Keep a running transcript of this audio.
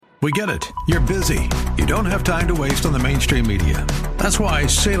We get it. You're busy. You don't have time to waste on the mainstream media. That's why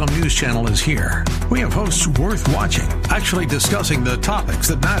Salem News Channel is here. We have hosts worth watching, actually discussing the topics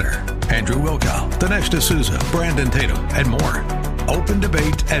that matter. Andrew Wilkow, Dinesh D'Souza, Brandon Tatum, and more. Open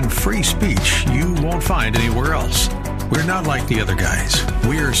debate and free speech you won't find anywhere else. We're not like the other guys.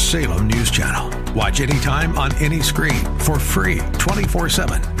 We're Salem News Channel. Watch anytime on any screen for free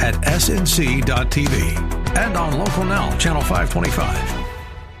 24/7 at snc.tv and on Local Now, Channel 525.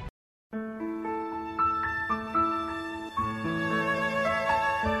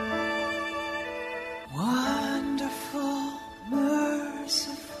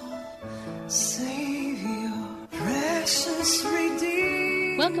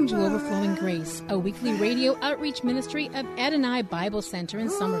 Welcome to Overflowing Grace, a weekly radio outreach ministry of Adonai Bible Center in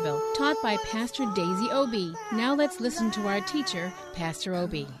Somerville, taught by Pastor Daisy Obi. Now let's listen to our teacher, Pastor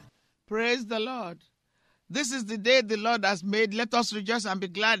Obi. Praise the Lord. This is the day the Lord has made. Let us rejoice and be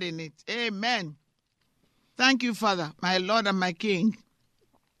glad in it. Amen. Thank you, Father, my Lord and my King.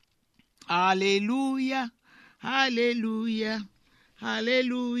 Hallelujah, hallelujah,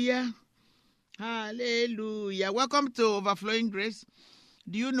 hallelujah, hallelujah. Welcome to Overflowing Grace.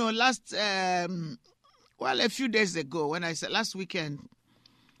 Do you know a few days ago, last weekend,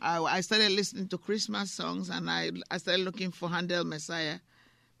 I started listening to Christmas songs, and I started looking for Handel Messiah,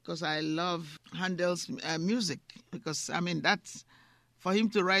 because I love Handel's music, because, that's, for him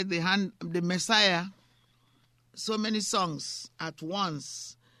to write the Messiah, so many songs at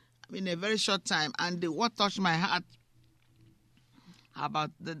once, in a very short time, and what touched my heart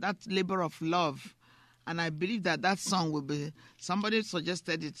about that labor of love. And I believe that song will be, somebody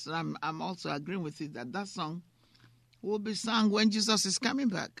suggested it, so I'm also agreeing with it, that song will be sung when Jesus is coming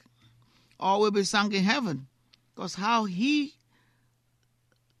back, or will be sung in heaven, because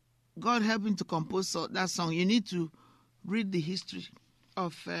God helped him to compose that song. You need to read the history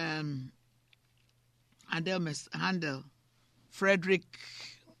of Handel, Frederick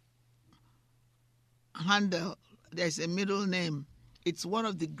Handel. There's a middle name. It's one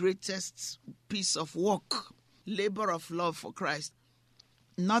of the greatest piece of work, labor of love for Christ.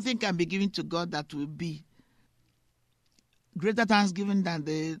 Nothing can be given to God that will be greater thanksgiving than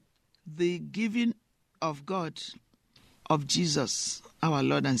the giving of God, of Jesus, our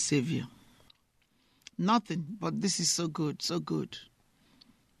Lord and Savior. Nothing, but this is so good, so good.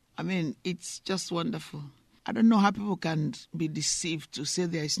 It's just wonderful. I don't know how people can be deceived to say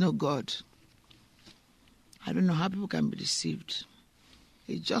there is no God. I don't know how people can be deceived.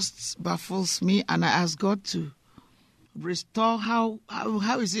 It just baffles me, and I ask God to restore how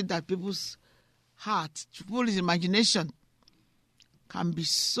is it that people's heart, people's imagination can be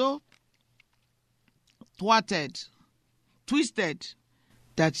so twisted,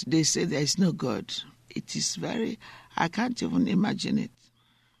 that they say there is no God. It is I can't even imagine it.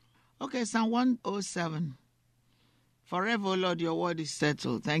 Okay, Psalm 107. Forever, O Lord, your word is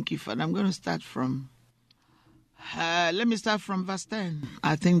settled. Thank you, Father. I'm going to start from... let me start from verse 10.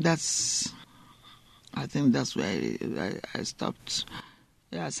 I think that's where I stopped.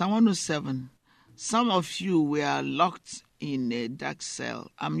 Yeah, Psalm 107. Some of you were locked in a dark cell.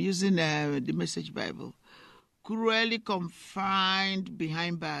 I'm using the Message Bible. Cruelly confined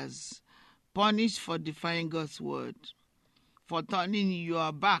behind bars, punished for defying God's word, for turning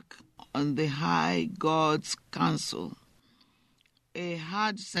your back on the high God's counsel. A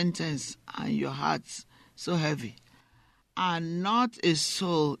hard sentence, and your heart's so heavy, and not a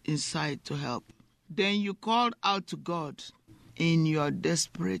soul inside to help. Then you called out to God in your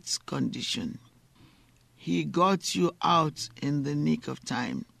desperate condition. He got you out in the nick of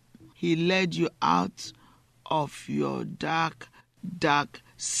time. He led you out of your dark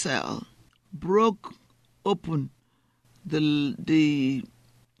cell, broke open the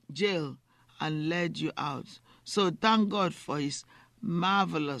jail, and led you out. So thank God for his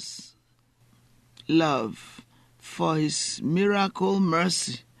marvelous love, for his miracle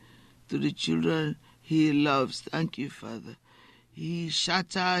mercy to the children he loves. Thank you, Father. He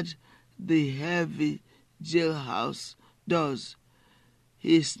shattered the heavy jailhouse doors.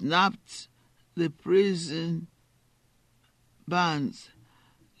 He snapped the prison bands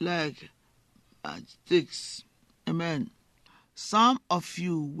like sticks. Amen. Some of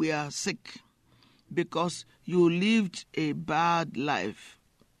you were sick because you lived a bad life.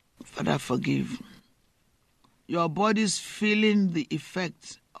 Father, forgive. Your body's feeling the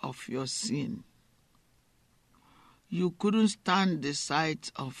effects of your sin. You couldn't stand the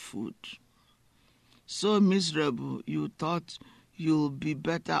sight of food. So miserable, you thought you'll be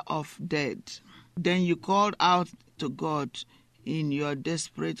better off dead. Then you called out to God in your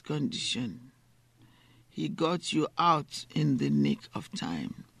desperate condition. He got you out in the nick of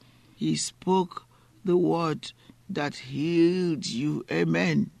time. He spoke the word that healed you.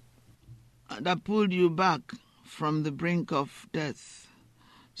 Amen. That pulled you back from the brink of death.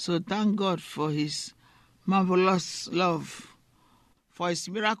 So thank God for his marvelous love, for his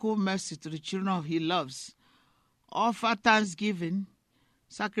miracle mercy to the children he loves. Offer thanksgiving,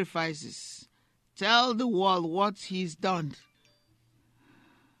 sacrifices. Tell the world what he's done.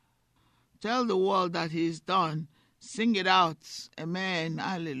 Tell the world that he's done. Sing it out. Amen.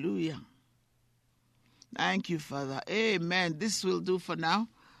 Hallelujah. Thank you, Father. Amen. This will do for now.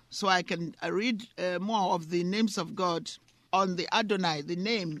 So I can read more of the names of God on the Adonai, the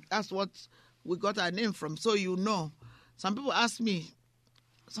name. That's what we got our name from. So you know. Some people ask me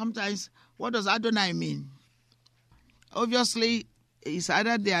sometimes, what does Adonai mean? Obviously, it's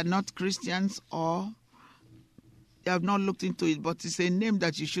either they are not Christians or they have not looked into it, but it's a name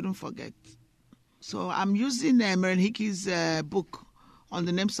that you shouldn't forget. So I'm using Maren Hickey's book on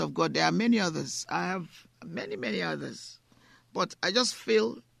the names of God. There are many others. I have many others. But I just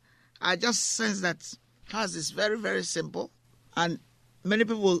sense that hers is very, very simple. And many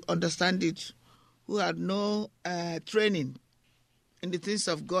people will understand it who had no training in the things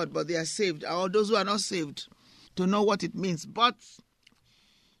of God, but they are saved. Or those who are not saved to know what it means. But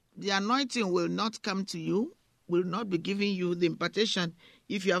the anointing will not come to you, will not be giving you the impartation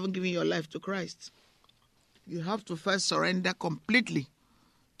if you haven't given your life to Christ. You have to first surrender completely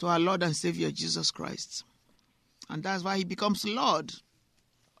to our Lord and Savior Jesus Christ. And that's why he becomes Lord.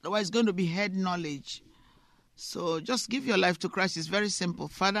 Otherwise, it's going to be head knowledge. So just give your life to Christ. It's very simple.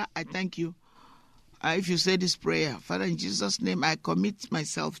 Father, I thank you. If you say this prayer, Father, in Jesus' name, I commit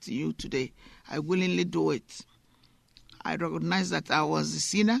myself to you today. I willingly do it. I recognize that I was a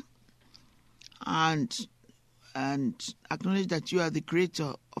sinner and acknowledge that you are the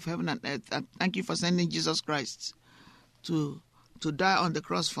creator of heaven and earth. And thank you for sending Jesus Christ to die on the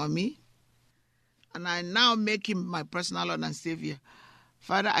cross for me. And I now make him my personal Lord and Savior.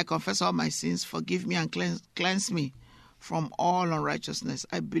 Father, I confess all my sins. Forgive me and cleanse me from all unrighteousness.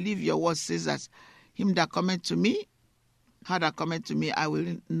 I believe your word says that him that cometh to me, how that cometh to me, I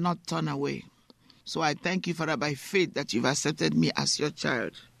will not turn away. So I thank you, Father, by faith that you've accepted me as your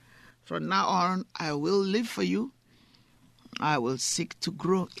child. From now on, I will live for you. I will seek to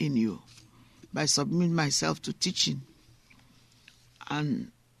grow in you by submitting myself to teaching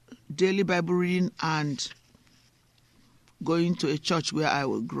and daily Bible reading and going to a church where I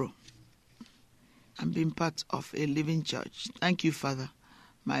will grow and being part of a living church. Thank you, Father.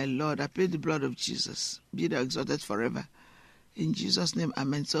 My Lord, I pray the blood of Jesus be thou exalted forever. In Jesus' name,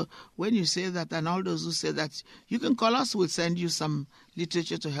 amen. So when you say that, and all those who say that, you can call us. We'll send you some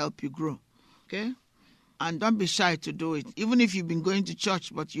literature to help you grow. Okay? And don't be shy to do it. Even if you've been going to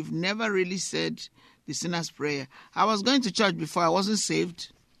church, but you've never really said the sinner's prayer. I was going to church before. I wasn't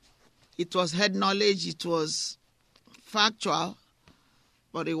saved. It was head knowledge. It was factual,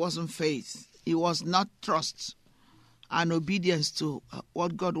 but it wasn't faith. It was not trust and obedience to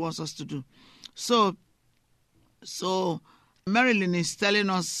what God wants us to do. So Marilyn is telling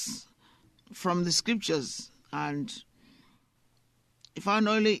us from the scriptures, and found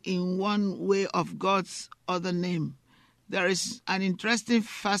only in one way of God's other name. There is an interesting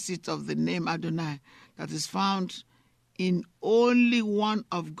facet of the name Adonai that is found in only one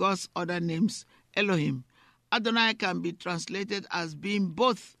of God's other names, Elohim. Adonai can be translated as being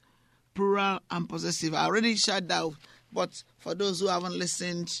both plural and possessive. I already shared that, but for those who haven't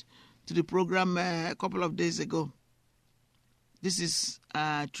listened to the program a couple of days ago, this is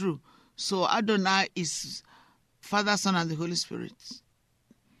true. So Adonai is Father, Son, and the Holy Spirit.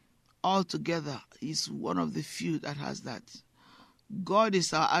 All together is one of the few that has that. God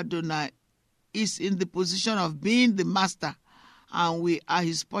is our Adonai, is in the position of being the master, and we are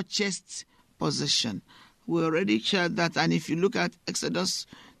his purchased possession. We already shared that, and if you look at Exodus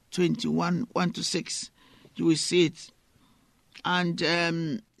 21, 1-6, you will see it.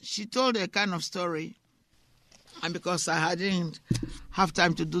 And she told a kind of story, and because I didn't have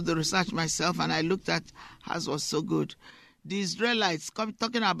time to do the research myself, and I looked at hers was so good. The Israelites,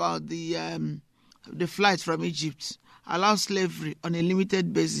 talking about the flight from Egypt, allow slavery on a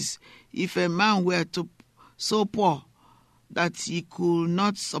limited basis. If a man were so poor that he could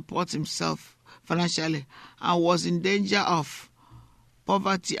not support himself financially and was in danger of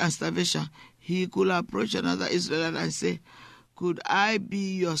poverty and starvation, he could approach another Israelite and say, "Could I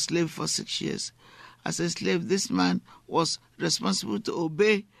be your slave for 6 years?" As a slave, this man was responsible to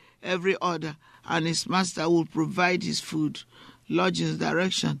obey every order, and his master would provide his food, lodging,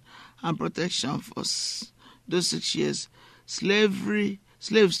 direction, and protection for those 6 years.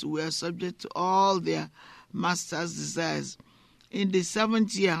 Slaves were subject to all their master's desires, In the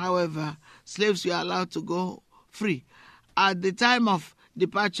 7th year, however, slaves were allowed to go free. At the time of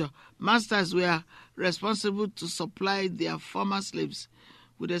departure, masters were responsible to supply their former slaves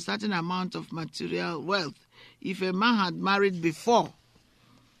with a certain amount of material wealth. If a man had married before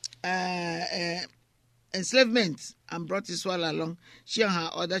enslavement and brought his wife along, she and her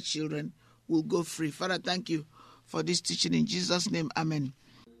other children will go free. Father, thank you for this teaching. In Jesus' name, amen.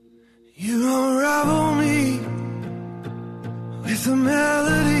 You unravel me with a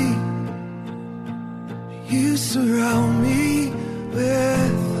melody. You surround me with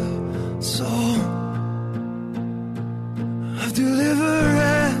a song of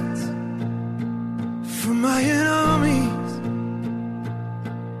deliverance from my enemies,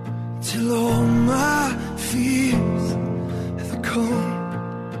 till all my fears have gone.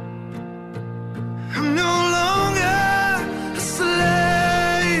 I'm no longer a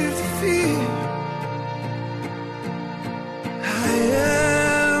slave to fear. I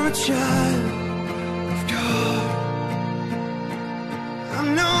am a child of God. I'm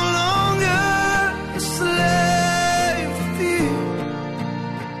no longer a slave to fear.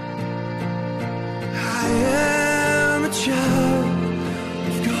 I am a child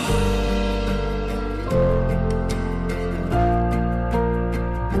of God.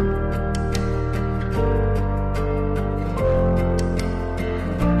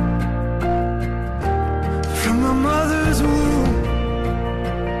 From my mother's womb,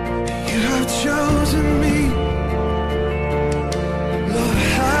 you have chosen me. Love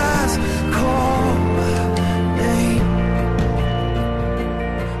has called my name.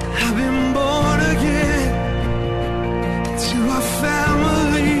 I've been born again to our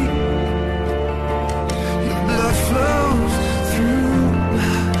family. Your blood flows through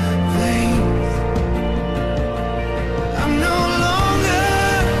my veins. I'm no longer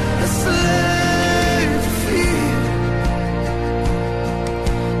a slave to fear.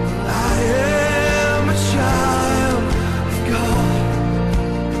 I am a child of God.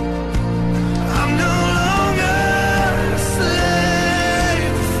 I'm no longer a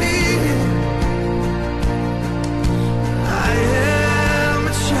slave to fear. I am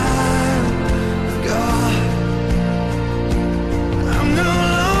a child of God. I'm no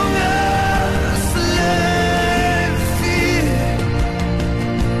longer a slave to fear.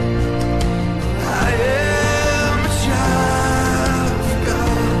 I am a child of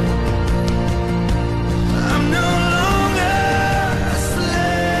God. I'm no longer a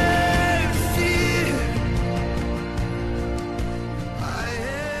slave to fear. I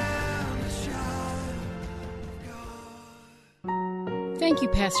am a child of God. Thank you,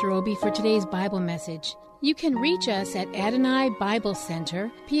 Pastor Obi, for today's Bible message. You can reach us at Adonai Bible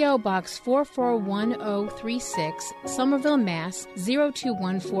Center, P.O. Box 441036, Somerville, Mass.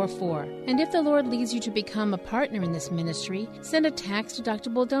 02144. And if the Lord leads you to become a partner in this ministry, send a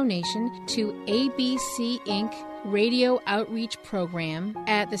tax-deductible donation to ABC Inc. Radio Outreach Program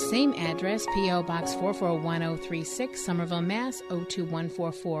at the same address, P.O. Box 441036, Somerville, Mass.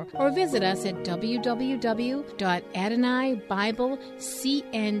 02144, or visit us at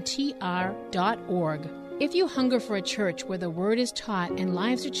www.AdonaiBibleCNTR.org. If you hunger for a church where the Word is taught and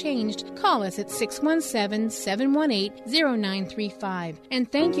lives are changed, call us at 617-718-0935.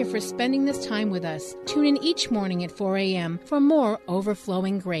 And thank you for spending this time with us. Tune in each morning at 4 a.m. for more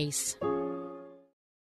Overflowing Grace.